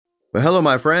Well, hello,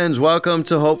 my friends. Welcome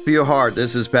to Hope for Your Heart.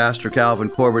 This is Pastor Calvin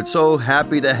Corbett. So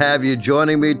happy to have you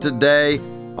joining me today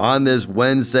on this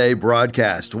Wednesday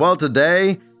broadcast. Well,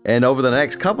 today and over the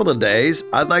next couple of days,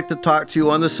 I'd like to talk to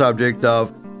you on the subject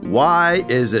of why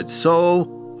is it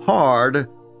so hard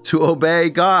to obey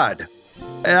God?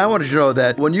 And I want you to know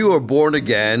that when you were born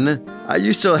again,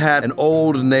 you still had an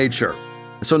old nature.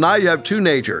 So now you have two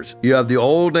natures. You have the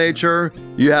old nature,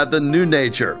 you have the new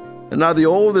nature. And now the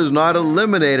old is not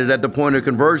eliminated at the point of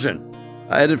conversion.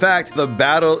 And in fact, the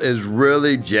battle is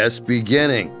really just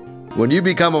beginning. When you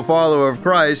become a follower of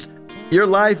Christ, your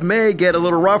life may get a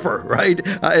little rougher, right?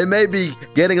 It may be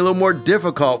getting a little more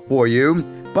difficult for you,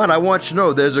 but I want you to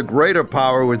know there's a greater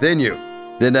power within you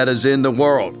than that is in the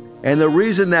world. And the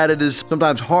reason that it is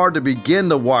sometimes hard to begin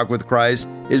to walk with Christ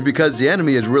is because the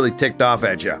enemy is really ticked off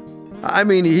at you. I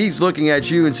mean, he's looking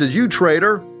at you and says, "You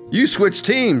traitor, you switched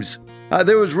teams."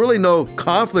 There was really no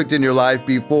conflict in your life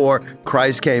before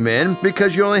Christ came in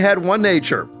because you only had one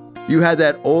nature. You had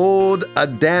that old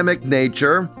Adamic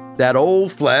nature, that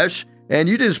old flesh, and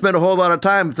you didn't spend a whole lot of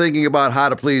time thinking about how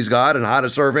to please God and how to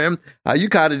serve Him. You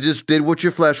kind of just did what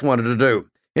your flesh wanted to do.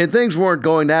 And things weren't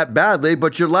going that badly,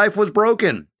 but your life was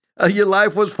broken. Your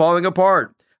life was falling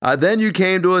apart. Then you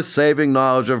came to a saving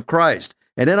knowledge of Christ.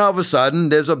 And then all of a sudden,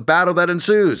 there's a battle that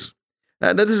ensues.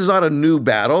 Now, this is not a new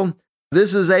battle.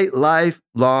 This is a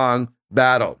lifelong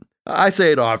battle. I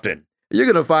say it often. You're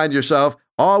going to find yourself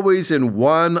always in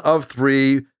one of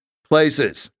three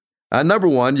places. Number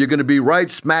one, you're going to be right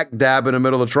smack dab in the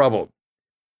middle of trouble.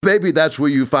 Maybe that's where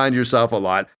you find yourself a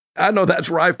lot. I know that's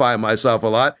where I find myself a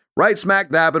lot, right smack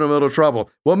dab in the middle of trouble.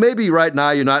 Well, maybe right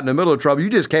now you're not in the middle of trouble. You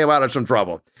just came out of some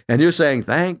trouble. And you're saying,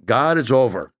 thank God it's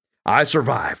over. I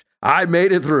survived. I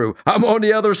made it through. I'm on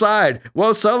the other side.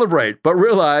 Well, celebrate. But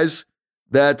realize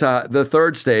that the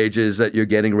third stage is that you're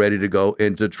getting ready to go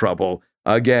into trouble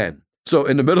again. So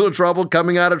in the middle of trouble,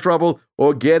 coming out of trouble,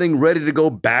 or getting ready to go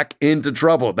back into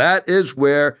trouble. That is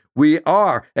where we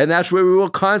are, and that's where we will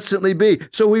constantly be.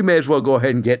 So we may as well go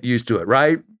ahead and get used to it,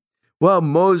 right? Well,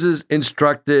 Moses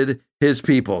instructed his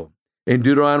people in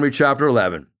Deuteronomy chapter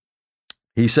 11.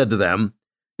 He said to them,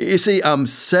 "You see, I'm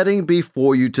setting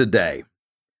before you today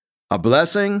a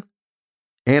blessing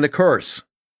and a curse."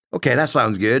 Okay, that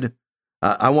sounds good.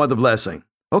 I want the blessing.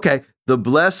 Okay, the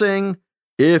blessing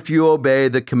if you obey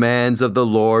the commands of the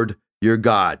Lord your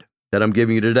God that I'm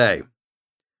giving you today.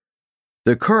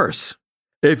 The curse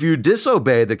if you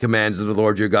disobey the commands of the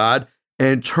Lord your God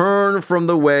and turn from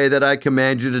the way that I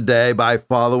command you today by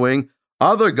following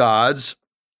other gods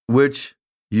which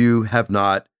you have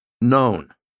not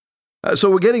known. So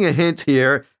we're getting a hint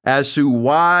here as to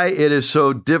why it is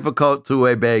so difficult to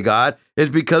obey God.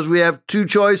 It's because we have two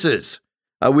choices.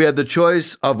 We have the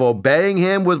choice of obeying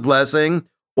Him with blessing,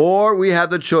 or we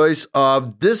have the choice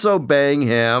of disobeying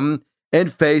Him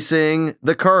and facing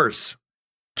the curse.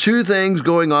 Two things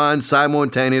going on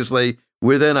simultaneously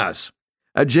within us.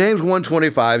 James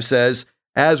 1:25 says,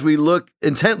 as we look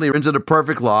intently into the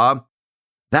perfect law,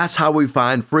 that's how we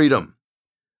find freedom.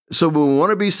 So when we want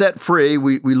to be set free,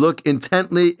 we look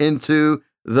intently into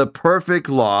the perfect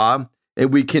law,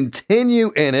 and we continue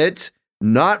in it,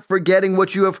 not forgetting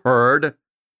what you have heard,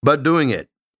 but doing it.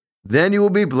 Then you will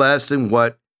be blessed in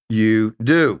what you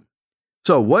do.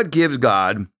 So what gives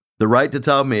God the right to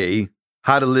tell me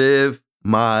how to live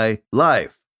my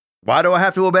life? Why do I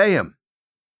have to obey Him?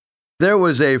 There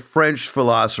was a French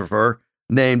philosopher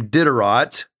named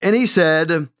Diderot, and he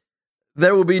said,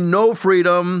 there will be no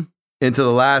freedom until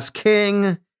the last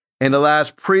king and the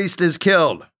last priest is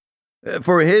killed.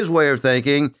 For his way of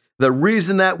thinking, the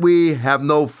reason that we have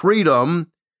no freedom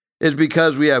is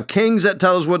because we have kings that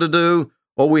tell us what to do,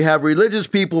 or we have religious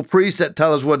people, priests that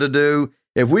tell us what to do.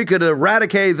 If we could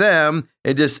eradicate them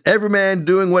and just every man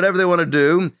doing whatever they want to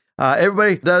do,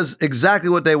 everybody does exactly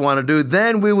what they want to do,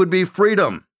 then we would be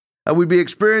freedom. We'd be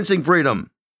experiencing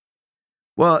freedom.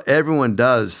 Well, everyone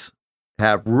does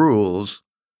have rules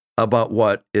about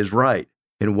what is right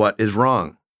and what is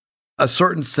wrong. A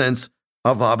certain sense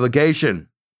of obligation.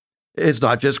 It's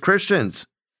not just Christians.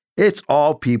 It's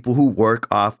all people who work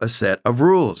off a set of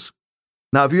rules.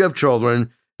 Now, if you have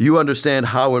children, you understand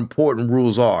how important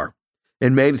rules are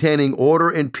in maintaining order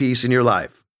and peace in your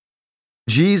life.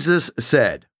 Jesus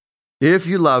said, if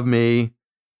you love me,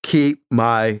 keep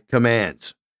my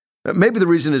commands. Maybe the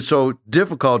reason it's so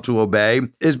difficult to obey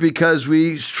is because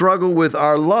we struggle with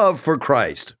our love for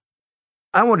Christ.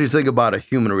 I want you to think about a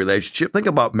human relationship. Think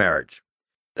about marriage.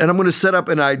 And I'm going to set up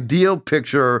an ideal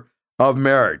picture of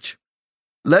marriage.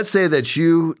 Let's say that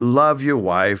you love your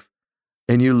wife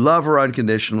and you love her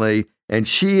unconditionally, and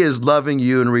she is loving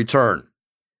you in return.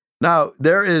 Now,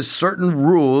 there is certain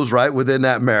rules, right, within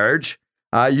that marriage.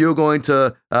 You're going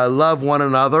to love one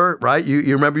another, right? You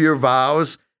remember your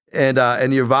vows,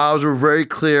 and your vows were very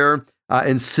clear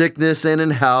in sickness and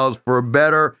in health, for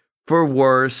better, for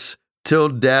worse, till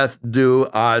death do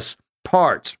us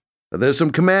part. There's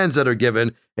some commands that are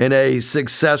given in a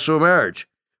successful marriage.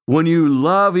 When you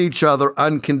love each other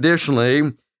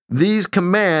unconditionally, these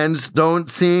commands don't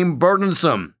seem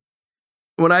burdensome.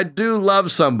 When I do love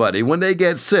somebody, when they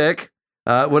get sick,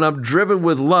 when I'm driven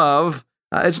with love,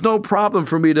 it's no problem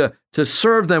for me to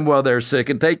serve them while they're sick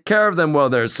and take care of them while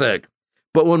they're sick.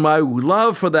 But when my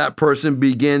love for that person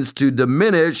begins to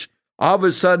diminish, all of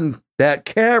a sudden that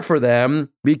care for them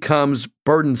becomes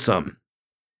burdensome.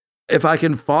 If I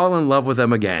can fall in love with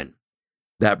them again,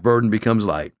 that burden becomes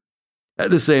light.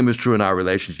 The same is true in our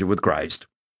relationship with Christ.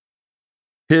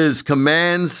 His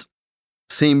commands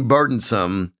seem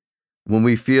burdensome when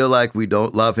we feel like we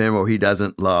don't love him or he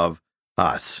doesn't love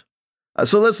us.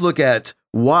 So let's look at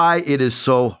why it is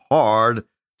so hard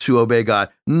to obey God.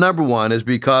 Number one is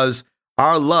because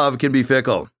our love can be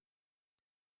fickle.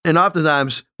 And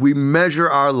oftentimes we measure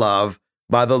our love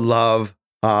by the love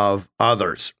of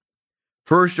others.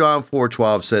 1 John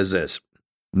 4:12 says this,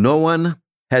 "No one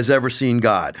has ever seen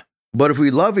God, but if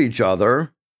we love each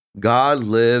other, God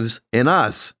lives in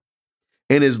us,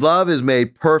 and his love is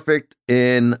made perfect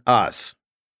in us."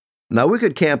 Now, we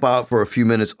could camp out for a few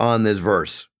minutes on this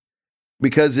verse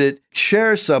because it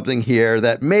shares something here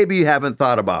that maybe you haven't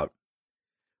thought about.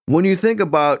 When you think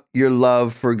about your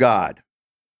love for God,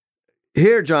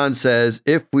 here John says,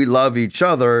 if we love each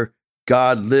other,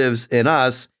 God lives in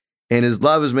us, and his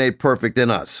love is made perfect in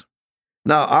us.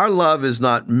 Now, our love is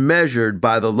not measured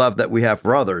by the love that we have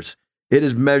for others. It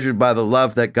is measured by the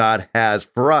love that God has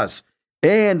for us.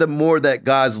 And the more that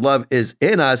God's love is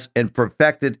in us and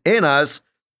perfected in us,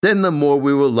 then the more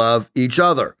we will love each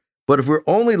other. But if we're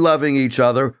only loving each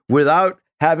other without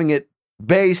having it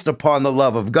based upon the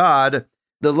love of God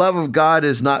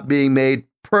is not being made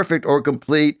perfect or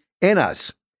complete in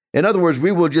us. In other words,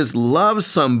 we will just love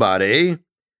somebody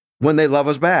when they love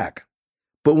us back.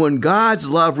 But when God's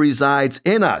love resides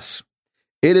in us,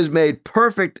 it is made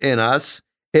perfect in us.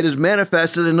 It is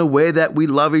manifested in a way that we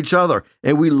love each other,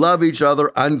 and we love each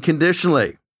other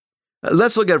unconditionally.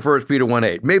 Let's look at 1 Peter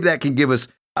 1:8. Maybe that can give us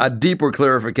a deeper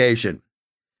clarification.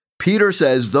 Peter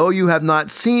says, though you have not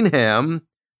seen him,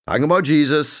 talking about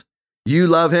Jesus, you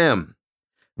love him.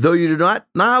 Though you do not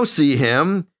now see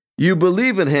him, you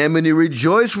believe in him, and you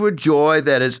rejoice with joy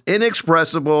that is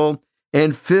inexpressible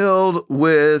and filled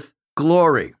with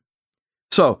glory.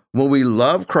 So when we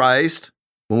love Christ,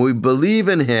 when we believe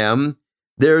in him,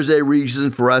 there's a reason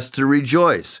for us to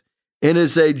rejoice. It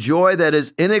is a joy that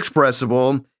is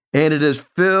inexpressible, and it is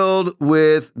filled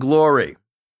with glory.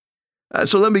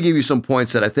 So let me give you some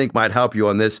points that I think might help you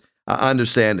on this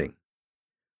understanding.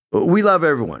 We love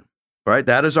everyone, right?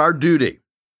 That is our duty,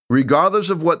 regardless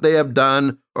of what they have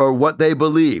done or what they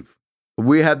believe.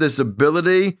 We have this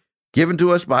ability given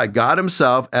to us by God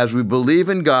himself. As we believe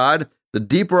in God, the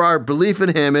deeper our belief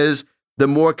in him is, the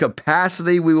more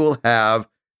capacity we will have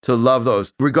to love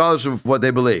those, regardless of what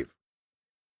they believe.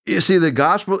 You see, the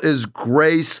gospel is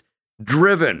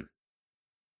grace-driven.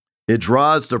 It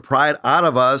draws the pride out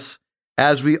of us,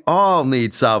 as we all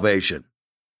need salvation.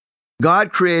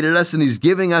 God created us, and he's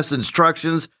giving us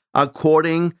instructions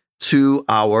according to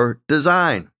our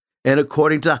design and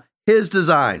according to his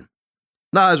design.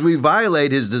 Now, as we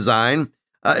violate his design,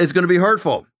 it's going to be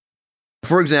hurtful.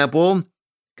 For example,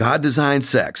 God designed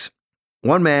sex.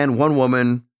 One man, one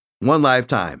woman, one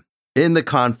lifetime in the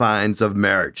confines of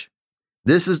marriage.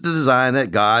 This is the design that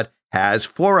God has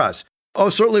for us. Oh,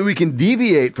 certainly we can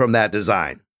deviate from that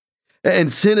design.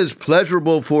 And sin is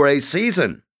pleasurable for a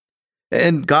season.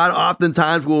 And God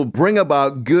oftentimes will bring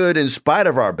about good in spite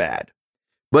of our bad.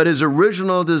 But his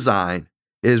original design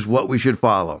is what we should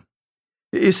follow.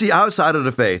 You see, outside of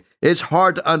the faith, it's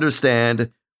hard to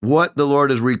understand what the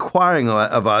Lord is requiring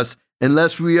of us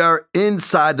unless we are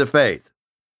inside the faith.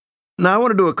 Now, I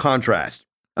want to do a contrast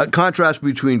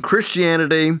between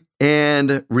Christianity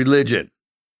and religion,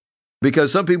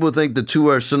 because some people think the two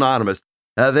are synonymous.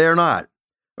 They're not.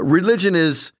 Religion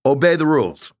is obey the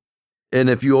rules. And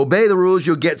if you obey the rules,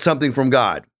 you'll get something from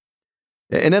God.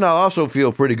 And then I also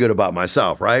feel pretty good about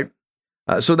myself, right?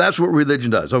 So that's what religion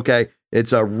does, okay?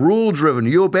 It's a rule-driven.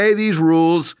 You obey these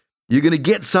rules, you're going to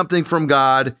get something from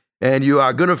God, and you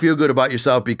are going to feel good about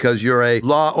yourself because you're a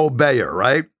law obeyer,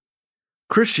 right?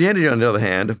 Christianity, on the other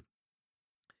hand,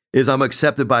 is I'm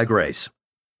accepted by grace.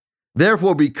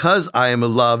 Therefore, because I am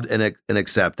loved and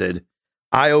accepted,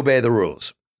 I obey the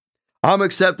rules. I'm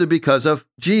accepted because of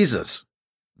Jesus.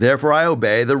 Therefore, I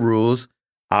obey the rules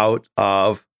out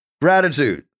of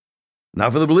gratitude.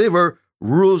 Now, for the believer,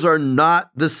 rules are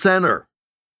not the center.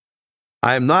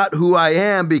 I am not who I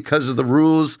am because of the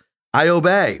rules I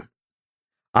obey.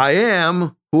 I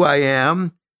am who I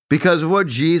am because of what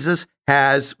Jesus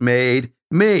has made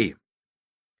me.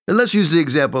 And let's use the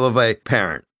example of a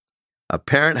parent. A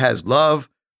parent has love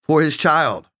for his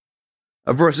child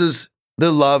versus the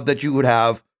love that you would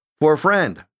have for a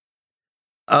friend.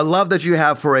 A love that you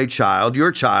have for a child,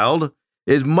 your child,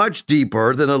 is much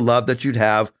deeper than a love that you'd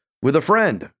have with a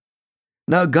friend.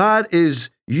 Now, God is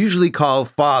usually called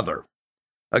Father.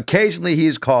 Occasionally, he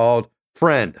is called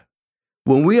friend.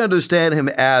 When we understand him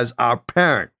as our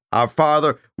parent, our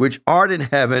Father, which art in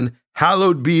heaven,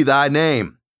 hallowed be thy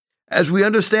name. As we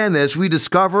understand this, we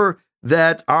discover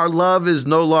that our love is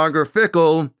no longer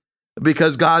fickle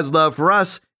because God's love for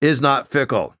us is not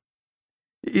fickle.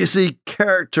 You see,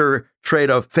 character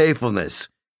trait of faithfulness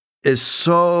is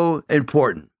so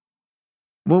important.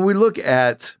 When we look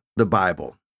at the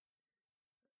Bible,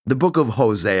 the book of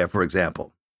Hosea, for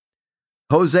example,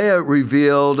 Hosea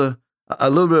revealed a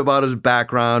little bit about his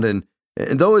background, and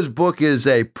though his book is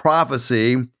a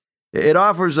prophecy, it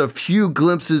offers a few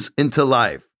glimpses into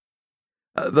life.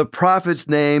 The prophet's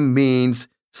name means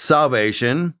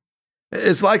salvation.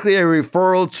 It's likely a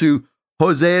referral to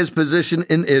Hosea's position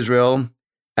in Israel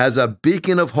as a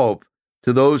beacon of hope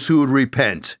to those who would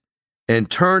repent and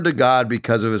turn to God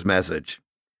because of his message.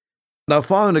 Now,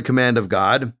 following the command of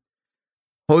God,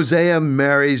 Hosea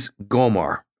marries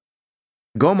Gomer.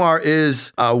 Gomer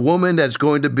is a woman that's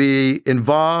going to be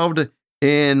involved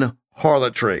in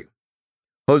harlotry.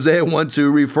 Hosea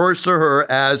 1:2 refers to her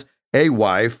as a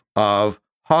wife of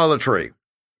harlotry,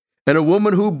 and a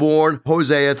woman who bore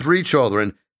Hosea 3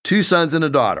 children, 2 sons and a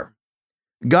daughter.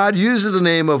 God uses the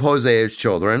name of Hosea's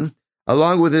children,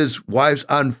 along with his wife's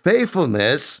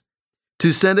unfaithfulness,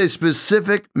 to send a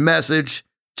specific message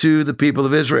to the people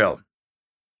of Israel.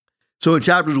 So in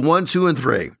chapters 1, 2, and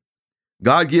 3,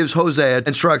 God gives Hosea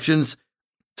instructions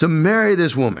to marry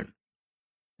this woman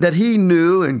that he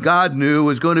knew and God knew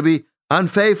was going to be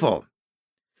unfaithful.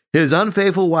 His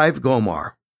unfaithful wife,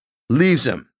 Gomer, leaves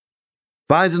him,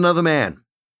 finds another man.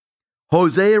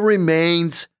 Hosea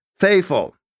remains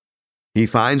faithful. He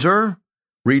finds her,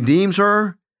 redeems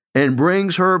her, and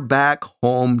brings her back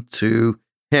home to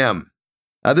him.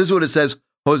 Now, this is what it says,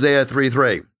 Hosea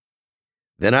 3:3.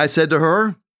 Then I said to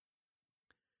her,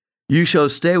 you shall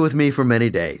stay with me for many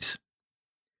days.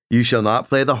 You shall not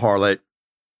play the harlot,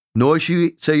 nor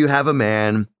shall you have a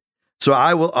man, so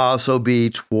I will also be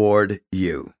toward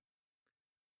you.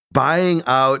 Buying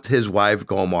out his wife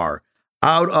Gomer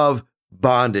out of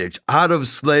bondage, out of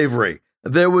slavery.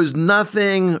 There was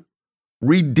nothing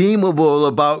redeemable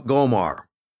about Gomer,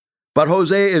 but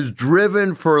Hosea is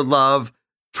driven for love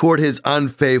toward his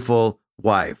unfaithful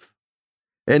wife.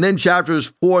 And in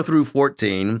chapters 4 through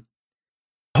 14,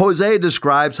 Hosea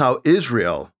describes how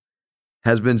Israel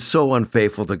has been so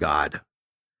unfaithful to God.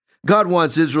 God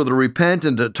wants Israel to repent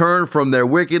and to turn from their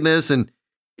wickedness, and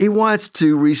he wants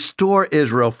to restore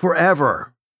Israel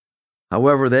forever.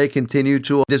 However, they continue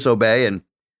to disobey and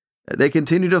they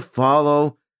continue to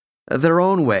follow their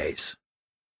own ways.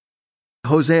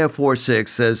 Hosea 4:6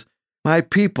 says, my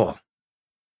people,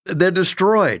 they're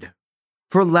destroyed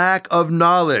for lack of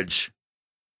knowledge.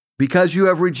 Because you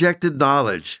have rejected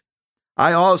knowledge,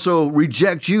 I also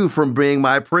reject you from being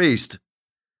my priest.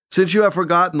 Since you have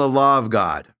forgotten the law of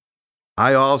God,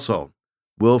 I also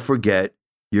will forget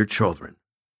your children.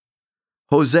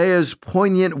 Hosea's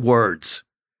poignant words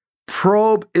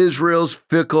probe Israel's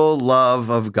fickle love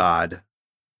of God.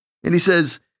 And he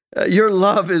says, your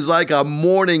love is like a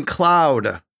morning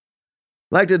cloud,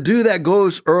 like the dew that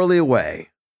goes early away.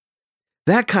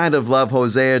 That kind of love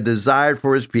Hosea desired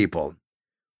for his people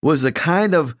was the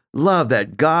kind of love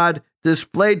that God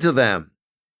displayed to them.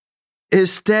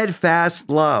 His steadfast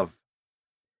love.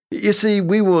 You see,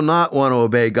 we will not want to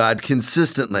obey God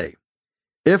consistently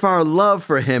if our love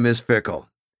for him is fickle,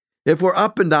 if we're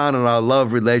up and down in our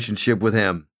love relationship with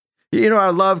him.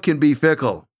 Our love can be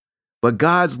fickle, but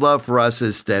God's love for us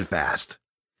is steadfast.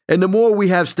 And the more we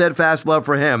have steadfast love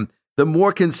for him, the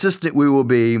more consistent we will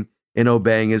be in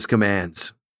obeying his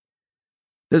commands.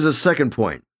 There's a second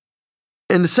point.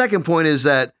 And the second point is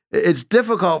that it's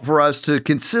difficult for us to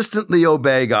consistently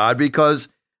obey God because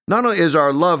not only is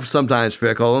our love sometimes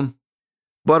fickle,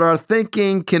 but our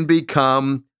thinking can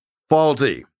become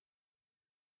faulty.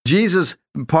 Jesus,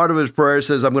 part of his prayer,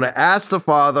 says, I'm going to ask the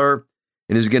Father,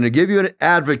 and he's going to give you an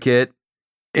advocate,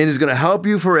 and he's going to help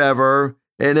you forever.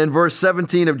 And in verse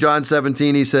 17 of John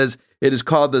 17, he says, it is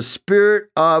called the Spirit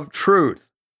of Truth.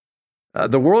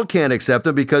 The world can't accept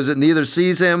him because it neither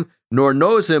sees him nor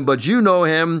knows him, but you know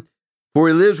him, for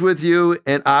he lives with you,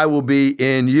 and I will be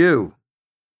in you.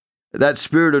 That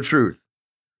spirit of truth.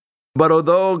 But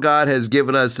although God has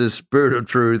given us this spirit of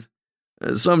truth,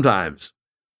 sometimes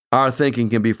our thinking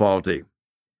can be faulty.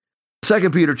 2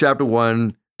 Peter chapter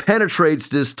 1 penetrates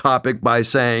this topic by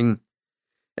saying,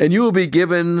 "And you will be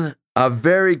given a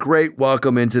very great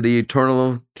welcome into the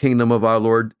eternal kingdom of our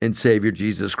Lord and Savior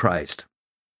Jesus Christ."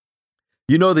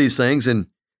 You know these things, and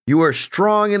you are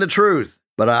strong in the truth,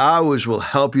 but I always will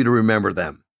help you to remember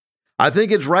them. I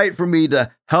think it's right for me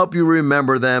to help you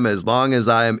remember them as long as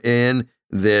I am in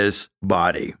this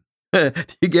body.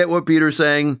 You get what Peter's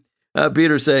saying?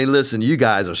 Peter's saying, listen, you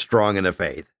guys are strong in the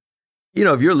faith. You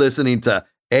know, if you're listening to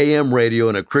AM radio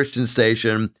in a Christian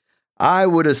station, I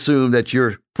would assume that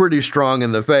you're pretty strong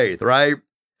in the faith, right?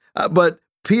 But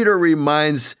Peter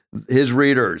reminds his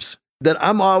readers that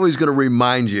I'm always going to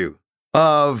remind you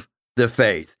of the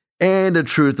faith and the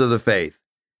truth of the faith.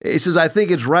 He says, I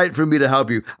think it's right for me to help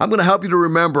you. I'm going to help you to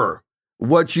remember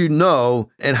what you know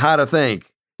and how to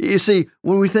think. You see,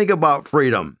 when we think about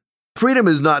freedom, freedom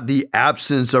is not the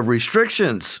absence of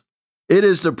restrictions. It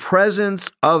is the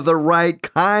presence of the right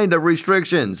kind of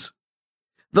restrictions.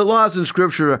 The laws in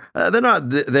Scripture, they're not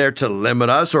there to limit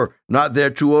us or not there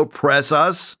to oppress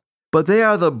us, but they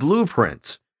are the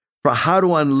blueprints for how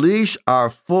to unleash our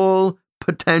full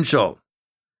potential.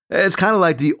 It's kind of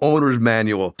like the owner's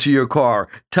manual to your car,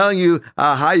 telling you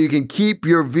how you can keep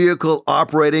your vehicle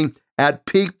operating at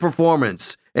peak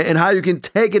performance and how you can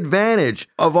take advantage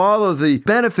of all of the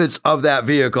benefits of that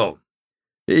vehicle.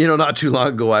 You know, not too long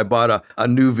ago, I bought a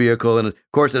new vehicle, and of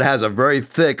course, it has a very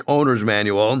thick owner's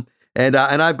manual. And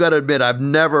I've got to admit, I've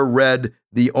never read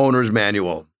the owner's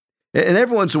manual. And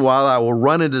every once in a while, I will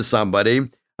run into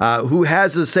somebody who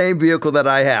has the same vehicle that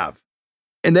I have.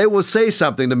 And they will say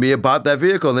something to me about that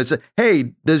vehicle. And they say,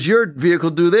 hey, does your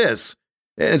vehicle do this?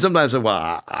 And sometimes I say,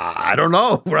 well, I don't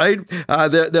know, right?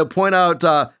 They'll point out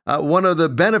one of the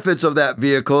benefits of that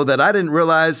vehicle that I didn't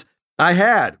realize I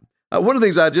had. One of the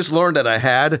things I just learned that I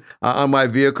had on my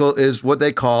vehicle is what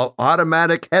they call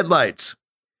automatic headlights.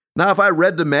 Now, if I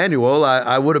read the manual,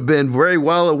 I would have been very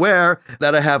well aware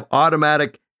that I have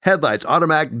automatic headlights,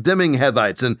 automatic dimming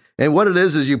headlights. And what it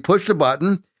is you push the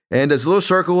button, and this little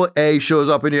circle A shows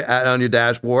up on your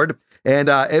dashboard, and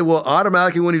it will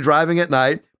automatically, when you're driving at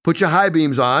night, put your high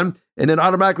beams on, and then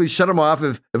automatically shut them off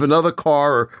if another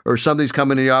car or something's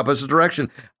coming in the opposite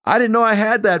direction. I didn't know I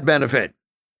had that benefit.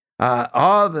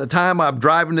 All the time I'm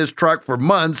driving this truck for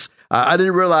months, I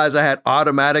didn't realize I had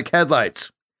automatic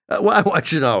headlights. Well, I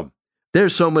want you to know,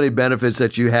 there's so many benefits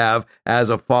that you have as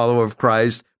a follower of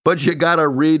Christ, but you got to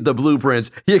read the blueprints.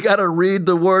 You got to read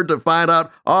the Word to find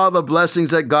out all the blessings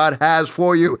that God has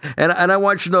for you. And I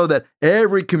want you to know that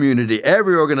every community,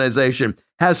 every organization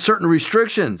has certain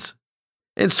restrictions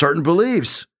and certain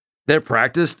beliefs. They're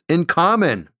practiced in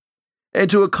common. And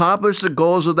to accomplish the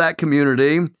goals of that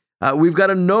community, we've got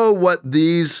to know what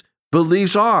these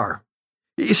beliefs are.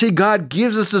 You see, God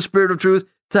gives us the Spirit of truth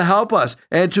to help us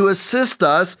and to assist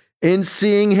us in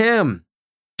seeing Him.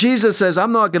 Jesus says,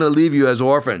 I'm not going to leave you as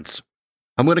orphans.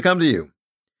 I'm going to come to you.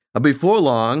 Before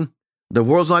long, the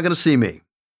world's not going to see me,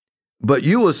 but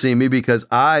you will see me because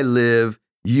I live,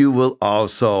 you will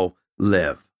also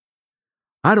live.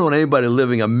 I don't want anybody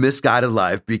living a misguided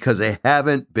life because they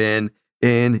haven't been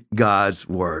in God's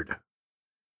Word.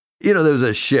 You know, there was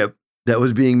a ship that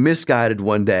was being misguided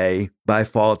one day by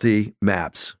faulty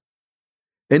maps.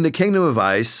 In the Kingdom of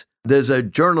Ice, there's a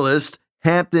journalist,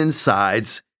 Hampton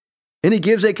Sides, and he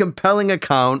gives a compelling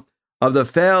account of the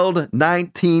failed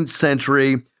 19th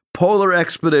century polar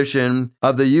expedition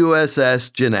of the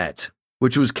USS Jeannette,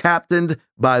 which was captained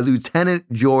by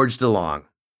Lieutenant George DeLong.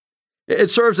 It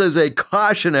serves as a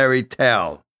cautionary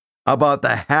tale about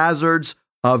the hazards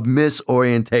of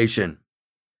misorientation,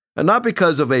 and not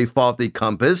because of a faulty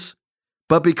compass,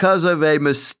 but because of a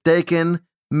mistaken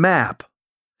map.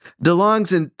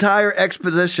 DeLong's entire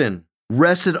expedition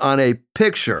rested on a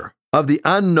picture of the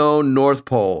unknown North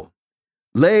Pole,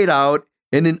 laid out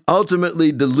in an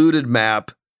ultimately diluted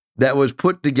map that was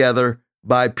put together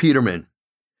by Peterman.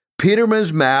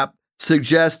 Peterman's map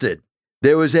suggested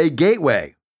there was a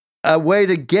gateway, a way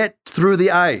to get through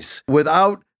the ice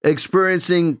without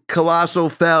experiencing colossal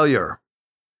failure.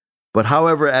 But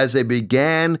however, as they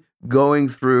began going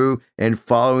through and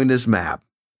following this map,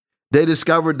 they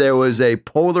discovered there was a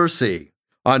polar sea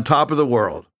on top of the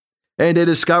world. And they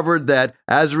discovered that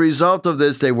as a result of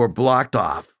this, they were blocked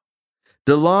off.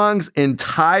 DeLong's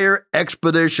entire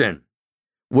expedition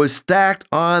was stacked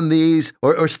on these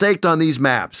or staked on these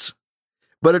maps.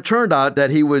 But it turned out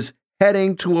that he was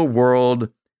heading to a world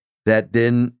that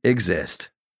didn't exist.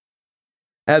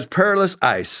 As perilous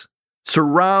ice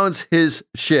surrounds his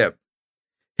ship,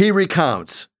 he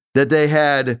recounts that they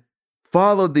had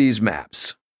followed these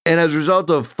maps. And as a result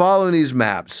of following these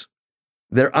maps,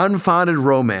 their unfounded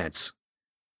romance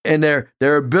and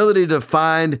their ability to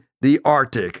find the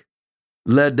Arctic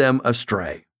led them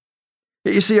astray.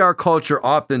 You see, our culture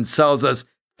often sells us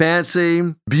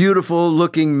fancy,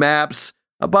 beautiful-looking maps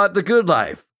about the good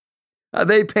life.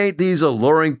 They paint these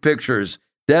alluring pictures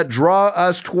that draw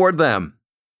us toward them.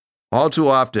 All too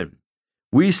often,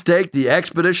 we stake the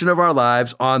expedition of our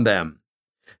lives on them,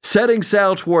 setting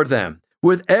sail toward them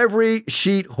with every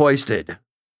sheet hoisted.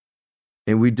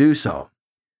 And we do so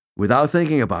without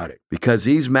thinking about it, because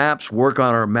these maps work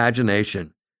on our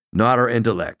imagination, not our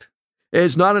intellect.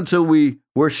 It's not until we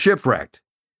were shipwrecked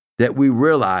that we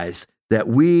realize that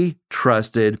we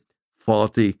trusted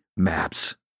faulty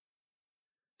maps.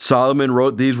 Solomon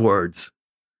wrote these words,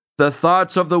 "The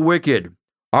thoughts of the wicked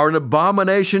are an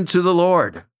abomination to the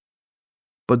Lord,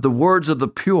 but the words of the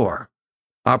pure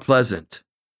are pleasant."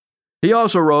 He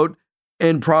also wrote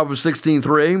in Proverbs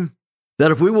 16:3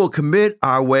 that if we will commit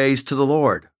our ways to the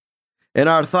Lord, and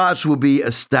our thoughts will be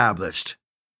established.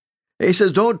 He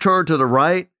says, don't turn to the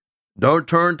right, don't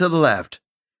turn to the left.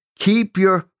 Keep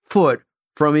your foot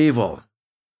from evil.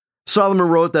 Solomon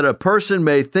wrote that a person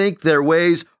may think their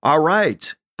ways are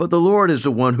right, but the Lord is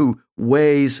the one who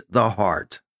weighs the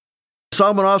heart.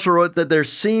 Solomon also wrote that there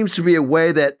seems to be a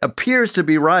way that appears to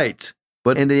be right,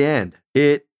 but in the end,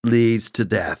 it leads to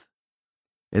death.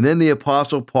 And then the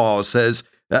Apostle Paul says,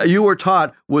 you were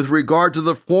taught with regard to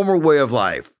the former way of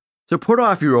life to put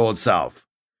off your old self,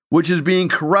 which is being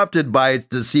corrupted by its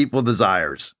deceitful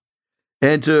desires,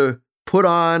 and to put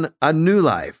on a new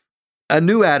life, a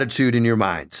new attitude in your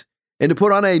minds, and to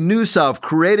put on a new self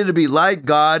created to be like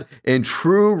God in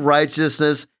true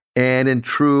righteousness and in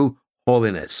true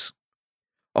holiness.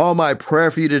 Oh, my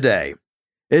prayer for you today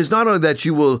is not only that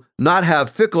you will not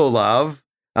have fickle love,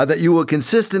 that you will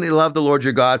consistently love the Lord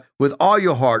your God with all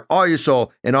your heart, all your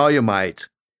soul, and all your might,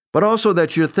 but also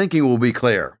that your thinking will be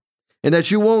clear and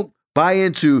that you won't buy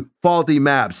into faulty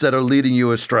maps that are leading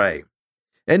you astray.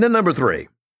 And then number 3,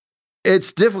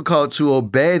 it's difficult to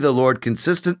obey the Lord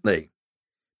consistently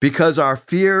because our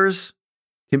fears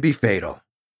can be fatal.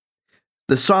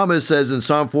 The psalmist says in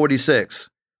Psalm 46,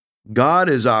 God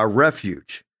is our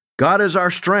refuge. God is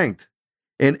our strength,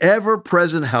 an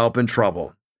ever-present help in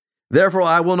trouble. Therefore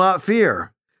I will not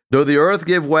fear, though the earth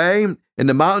give way and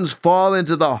the mountains fall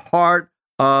into the heart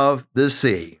of the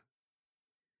sea.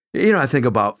 I think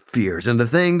about fears and the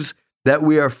things that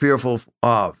we are fearful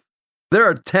of. There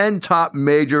are 10 top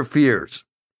major fears.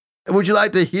 Would you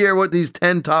like to hear what these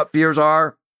 10 top fears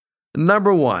are?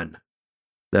 Number 1,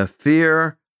 the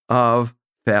fear of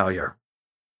failure.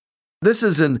 This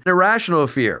is an irrational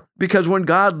fear because when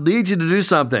God leads you to do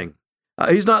something,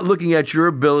 He's not looking at your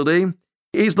ability.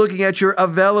 He's looking at your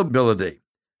availability.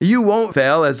 You won't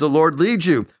fail as the Lord leads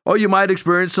you. Or you might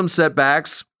experience some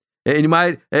setbacks, and you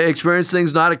might experience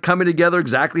things not coming together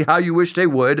exactly how you wish they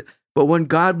would. But when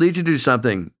God leads you to do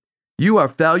something, you are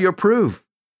failure-proof.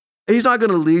 He's not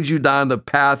going to lead you down the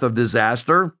path of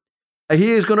disaster.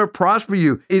 He is going to prosper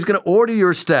you. He's going to order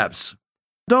your steps.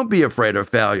 Don't be afraid of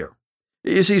failure.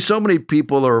 You see, so many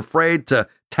people are afraid to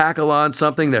tackle on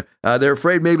something. They're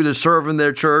afraid maybe to serve in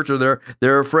their church, or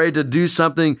they're afraid to do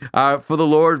something for the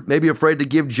Lord, maybe afraid to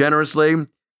give generously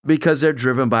because they're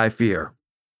driven by fear.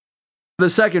 The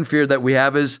second fear that we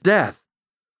have is death.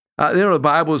 The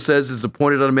Bible says it's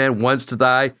appointed on a man once to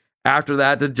die, after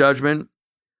that the judgment.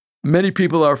 Many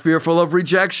people are fearful of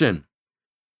rejection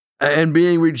and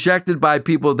being rejected by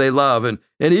people they love, and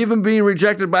even being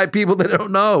rejected by people they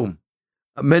don't know.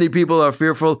 Many people are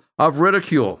fearful of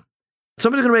ridicule.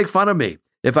 Somebody's going to make fun of me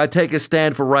if I take a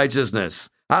stand for righteousness.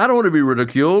 I don't want to be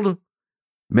ridiculed.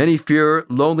 Many fear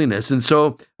loneliness, and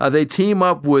so they team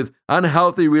up with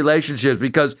unhealthy relationships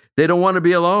because they don't want to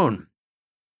be alone.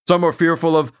 Some are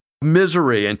fearful of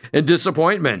misery and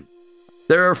disappointment.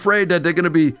 They're afraid that they're going to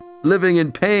be living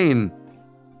in pain.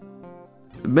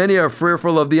 Many are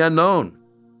fearful of the unknown,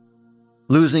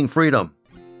 losing freedom.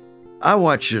 I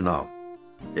want you to know,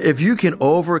 if you can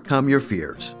overcome your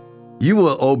fears, you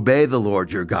will obey the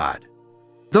Lord your God.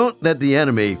 Don't let the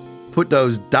enemy put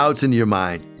those doubts in your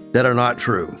mind that are not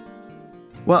true.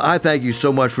 Well, I thank you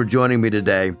so much for joining me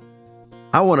today.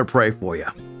 I want to pray for you.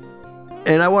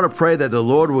 And I want to pray that the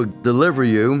Lord will deliver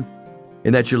you,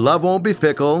 and that your love won't be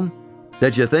fickle,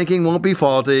 that your thinking won't be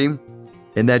faulty,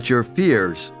 and that your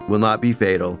fears will not be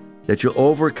fatal, that you'll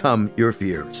overcome your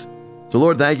fears. So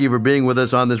Lord, thank you for being with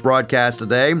us on this broadcast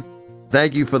today.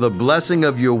 Thank you for the blessing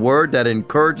of your word that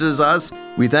encourages us.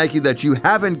 We thank you that you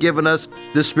haven't given us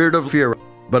the spirit of fear,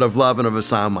 but of love and of a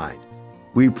sound mind.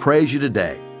 We praise you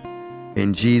today.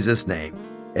 In Jesus' name,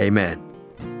 amen.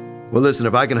 Well, listen,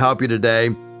 if I can help you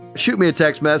today, shoot me a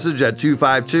text message at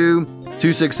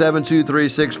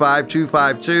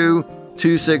 252-267-2365,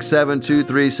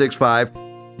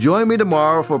 252-267-2365. Join me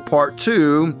tomorrow for part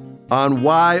 2 on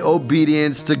why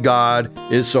obedience to God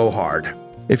is so hard.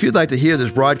 If you'd like to hear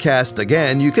this broadcast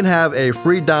again, you can have a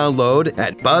free download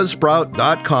at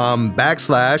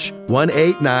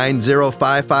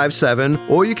buzzsprout.com/1890557,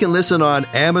 or you can listen on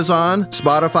Amazon,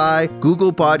 Spotify,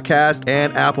 Google Podcast,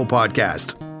 and Apple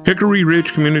Podcast. Hickory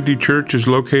Ridge Community Church is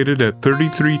located at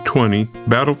 3320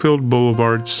 Battlefield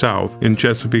Boulevard South in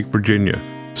Chesapeake, Virginia.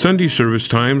 Sunday service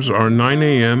times are 9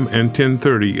 a.m. and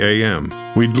 10:30 a.m.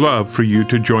 We'd love for you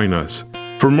to join us.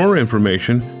 For more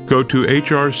information, go to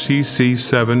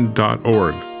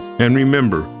hrcc7.org. And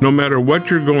remember, no matter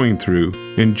what you're going through,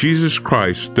 in Jesus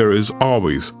Christ there is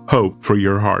always hope for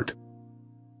your heart.